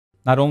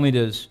Not only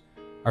does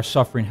our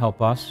suffering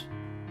help us,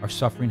 our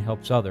suffering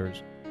helps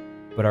others,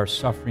 but our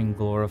suffering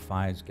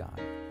glorifies God.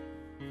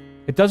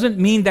 It doesn't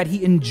mean that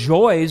he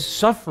enjoys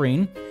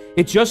suffering.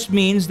 It just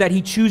means that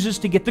he chooses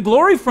to get the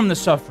glory from the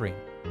suffering.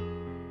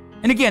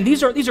 And again,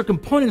 these are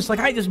components like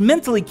I just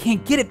mentally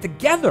can't get it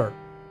together.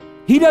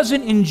 He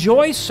doesn't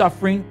enjoy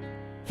suffering.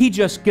 He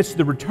just gets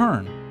the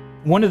return.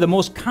 One of the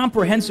most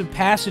comprehensive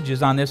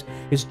passages on this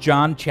is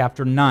John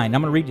chapter 9.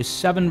 I'm going to read you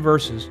 7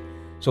 verses,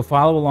 so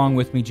follow along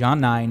with me. John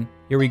 9,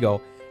 here we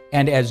go.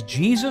 And as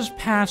Jesus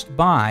passed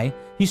by,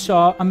 he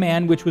saw a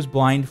man which was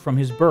blind from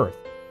his birth.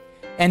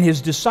 And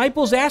his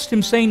disciples asked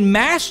him, saying,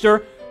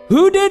 Master,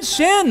 who did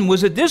sin?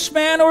 Was it this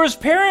man or his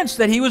parents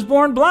that he was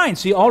born blind?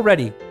 See,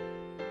 already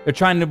they're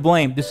trying to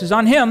blame. This is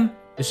on him.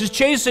 This is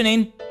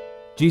chastening.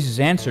 Jesus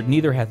answered,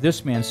 Neither hath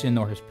this man sinned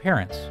nor his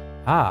parents.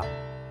 Ah.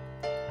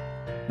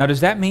 Now,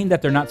 does that mean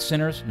that they're not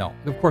sinners? No,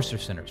 of course they're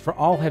sinners. For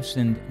all have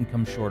sinned and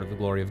come short of the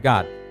glory of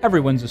God.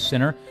 Everyone's a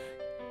sinner.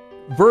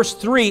 Verse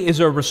 3 is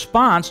a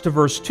response to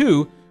verse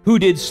 2. Who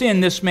did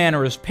sin, this man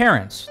or his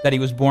parents, that he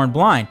was born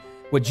blind?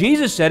 What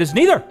Jesus said is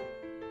neither.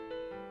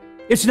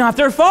 It's not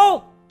their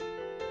fault.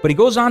 But he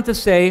goes on to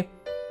say,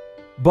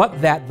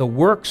 but that the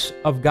works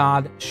of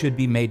God should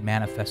be made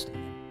manifest in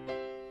him.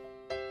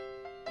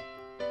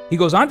 He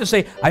goes on to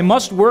say, I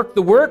must work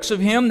the works of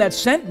him that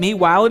sent me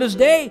while it is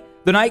day.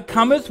 The night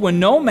cometh when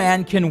no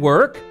man can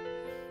work.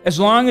 As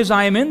long as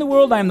I am in the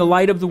world, I am the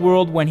light of the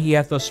world. When he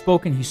hath thus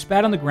spoken, he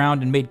spat on the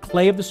ground and made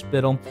clay of the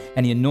spittle,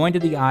 and he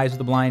anointed the eyes of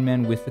the blind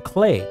man with the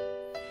clay,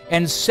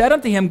 and said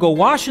unto him, Go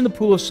wash in the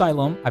pool of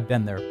Siloam. I've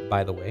been there,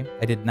 by the way.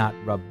 I did not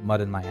rub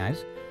mud in my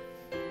eyes,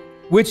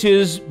 which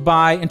is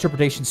by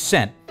interpretation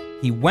sent.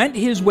 He went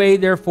his way,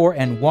 therefore,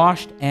 and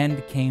washed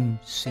and came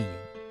seeing.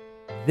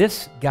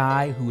 This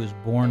guy who was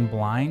born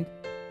blind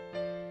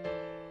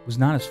was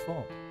not his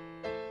fault.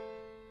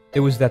 It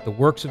was that the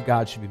works of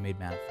God should be made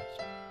manifest.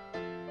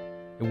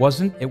 It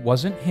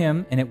wasn't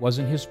him, and it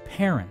wasn't his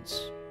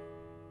parents.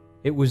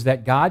 It was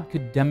that God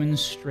could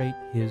demonstrate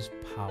his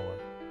power.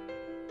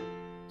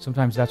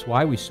 Sometimes that's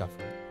why we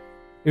suffer.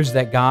 It was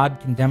that God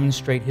can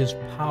demonstrate his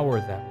power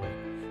that way.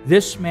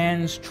 This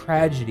man's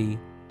tragedy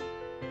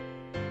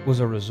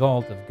was a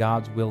result of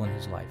God's will in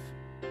his life.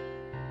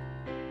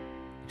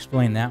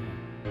 Explain that one.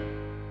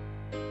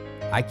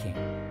 I can't.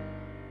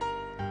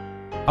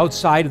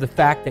 Outside of the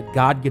fact that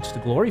God gets the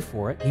glory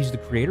for it, he's the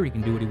creator, he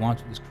can do what he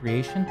wants with his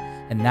creation,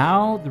 and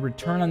now the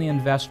return on the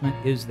investment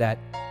is that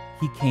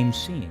he came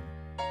seeing.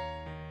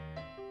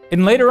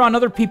 And later on,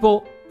 other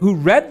people who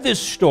read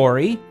this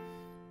story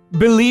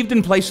believed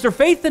and placed their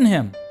faith in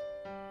him.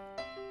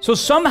 So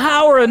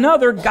somehow or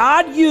another,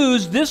 God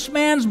used this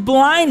man's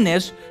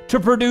blindness to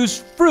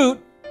produce fruit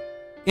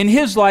in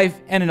his life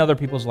and in other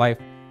people's life.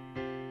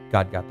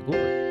 God got the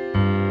glory.